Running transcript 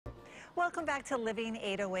Welcome back to Living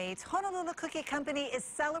 808. Honolulu Cookie Company is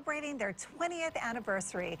celebrating their 20th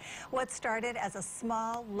anniversary. What started as a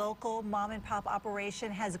small, local mom-and-pop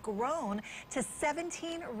operation has grown to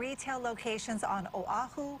 17 retail locations on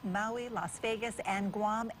Oahu, Maui, Las Vegas, and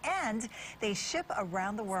Guam, and they ship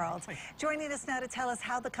around the world. Joining us now to tell us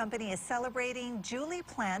how the company is celebrating, Julie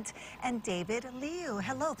Plant and David Liu.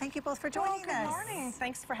 Hello, thank you both for joining us. Good morning.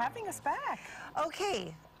 Thanks for having us back.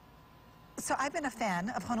 Okay. So I've been a fan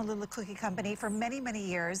of Honolulu Cookie Company for many, many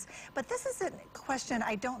years, but this is a question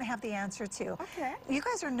I don't have the answer to. Okay. You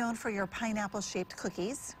guys are known for your pineapple-shaped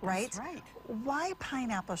cookies, right? That's right. Why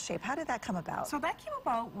pineapple shape? How did that come about? So that came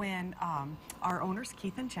about when our owners,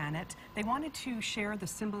 Keith and Janet, they wanted to share the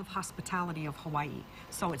symbol of hospitality of Hawaii.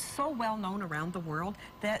 So it's so well known around the world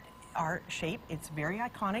that our shape, it's very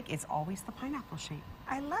iconic, it's always the pineapple shape.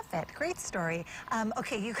 I love it. Great story.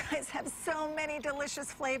 Okay, you guys have so many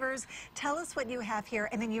delicious flavors. Tell us what you have here.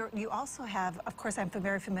 And then you also have, of course, I'm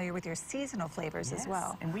very familiar with your seasonal flavors as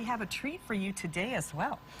well. And we have a treat for you today as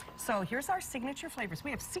well. So here's our signature flavors.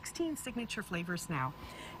 We have 16 signature flavors now.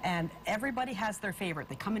 And everybody has their favorite.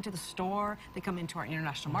 They come into the store, they come into our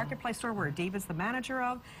International Marketplace store where David's the manager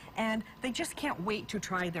of, and they just can't wait to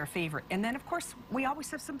try their favorite. And then, of course, we always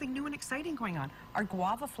have something new and exciting going on. Our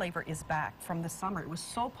guava flavor is back from the summer. It was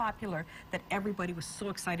so popular that everybody was so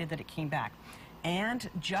excited that it came back. And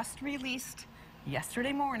just released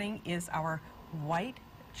yesterday morning is our white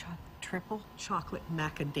triple chocolate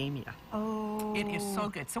macadamia. Oh. It is so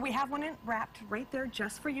good. So we have one wrapped right there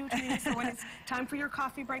just for you today. So when it's time for your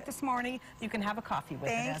coffee break this morning, you can have a coffee with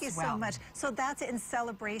it as well. Thank you so much. So that's in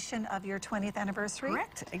celebration of your 20th anniversary?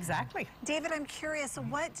 Correct, exactly. David, I'm curious,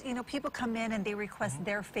 what, people come in and they request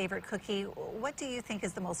their favorite cookie. What do you think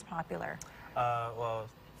is the most popular? Well,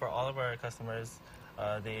 for all of our customers,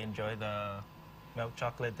 they enjoy the milk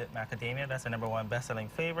chocolate dipped macadamia. That's our #1 best-selling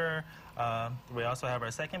flavor. We also have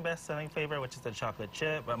our second best-selling flavor, which is the chocolate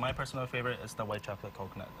chip. But my personal favorite is the white chocolate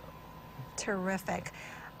coconut, though. Terrific.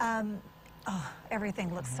 Oh,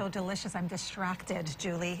 everything looks so delicious. I'm distracted,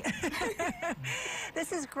 Julie.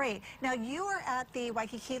 This is great. Now, you are at the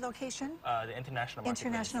Waikiki location? The International Marketplace.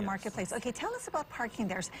 International Marketplace. Okay, tell us about parking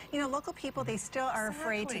there. Local people, they still are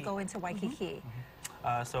afraid to go into Waikiki.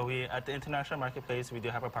 So at the International Marketplace, we do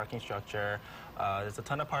have a parking structure. There's a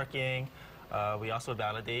ton of parking. We also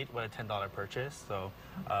validate with a $10 purchase. So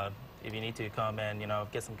if you need to come and,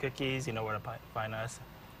 get some cookies, you know where to find us.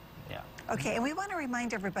 Yeah. Okay, and we want to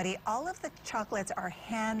remind everybody, all of the chocolates are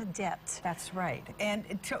hand-dipped. That's right. And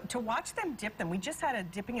to watch them dip them, we just had a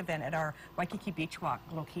dipping event at our Waikiki Beach Walk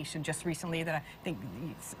location just recently that I think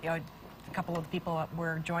a couple of people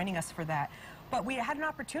were joining us for that. But we had an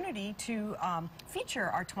opportunity to feature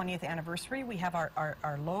our 20th anniversary. We have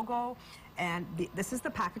our logo, and this is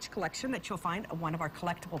the package collection that you'll find, one of our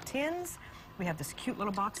collectible tins. We have this cute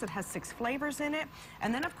little box that has 6 flavors in it.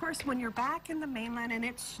 And then, of course, when you're back in the mainland and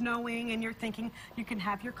it's snowing and you're thinking you can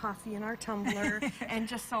have your coffee in our tumbler, and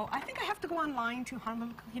just so, I think I have to go online to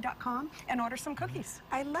honolulucookie.com and order some cookies.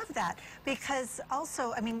 I love that, because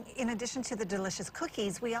also, in addition to the delicious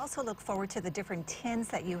cookies, we also look forward to the different tins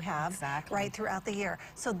that you have right throughout the year.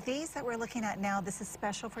 So these that we're looking at now, this is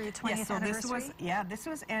special for your 20th anniversary? This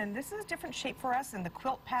is a different shape for us, and the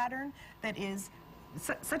quilt pattern that is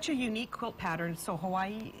such a unique quilt pattern. So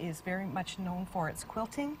Hawaii is very much known for its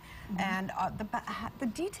quilting, and the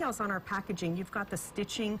details on our packaging, you've got the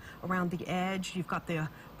stitching around the edge, you've got the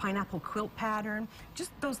pineapple quilt pattern,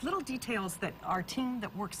 just those little details that our team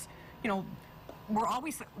that works, we're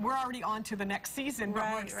already on to the next season, but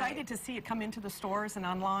we're excited to see it come into the stores and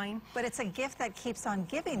online. But it's a gift that keeps on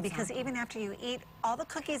giving, because even after you eat all the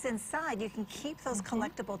cookies inside, you can keep those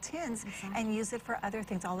collectible tins and use it for other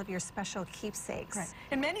things, all of your special keepsakes. Right.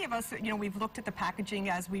 And many of us, we've looked at the packaging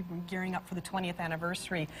as we've been gearing up for the 20th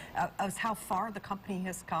anniversary, as how far the company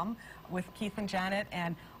has come with Keith and Janet,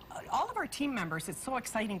 and all of our team members. It's so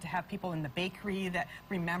exciting to have people in the bakery that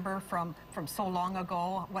remember from so long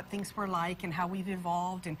ago what things were like and how we've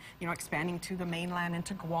evolved, and expanding to the mainland and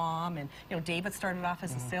to Guam. And David started off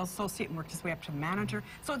as a sales associate and worked his way up to manager.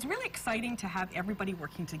 So it's really exciting to have everybody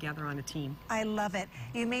working together on a team. I love it.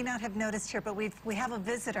 You may not have noticed here, but we have a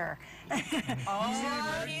visitor.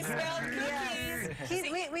 Oh, he smelled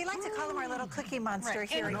cookies. We like to call him our little cookie monster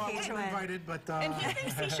here in Cajun. Invited, but and he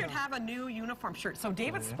thinks he should have a new uniform shirt. So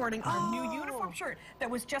David sporting our new uniform shirt that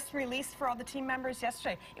was just released for all the team members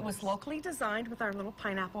yesterday. It was locally designed with our little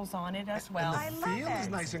pineapples on it as well. I love Feel is it.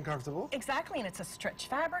 nice and comfortable. Exactly, and it's a stretch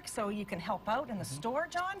fabric, so you can help out in the store,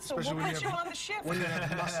 John. So Especially we'll when put you you have- on the shift. When you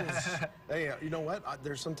have muscles. Hey, you know what?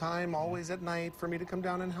 There's some time always at night for me to come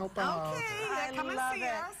down and help out. Okay, I come and love see it.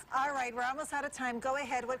 us. All right, we're almost out of time. Go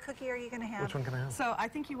ahead. What cookie are you going to have? Which one can I have? So I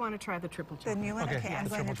think you want to try the triple The chocolate. new one? Okay, Okay, I'm the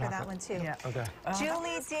going in for triple that one too. Yeah. Okay.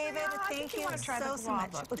 Julie, David, I think thank you you wanna try the so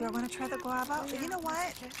much. guava. Oh, do I want to try the guava? You know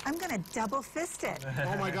what? I'm going to double fist it.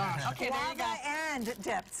 Oh my gosh. Okay, there you go. Guava and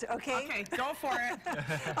dipped, okay? Okay, go for it.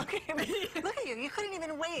 Okay, look at you. You couldn't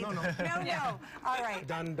even wait. No. No. All right.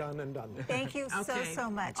 Done, done, and done. Thank you so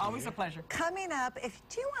much. Always a pleasure. Coming up,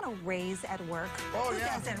 do you want a raise at work? Oh, Who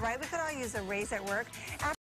yeah. doesn't, right? We could all use a raise at work.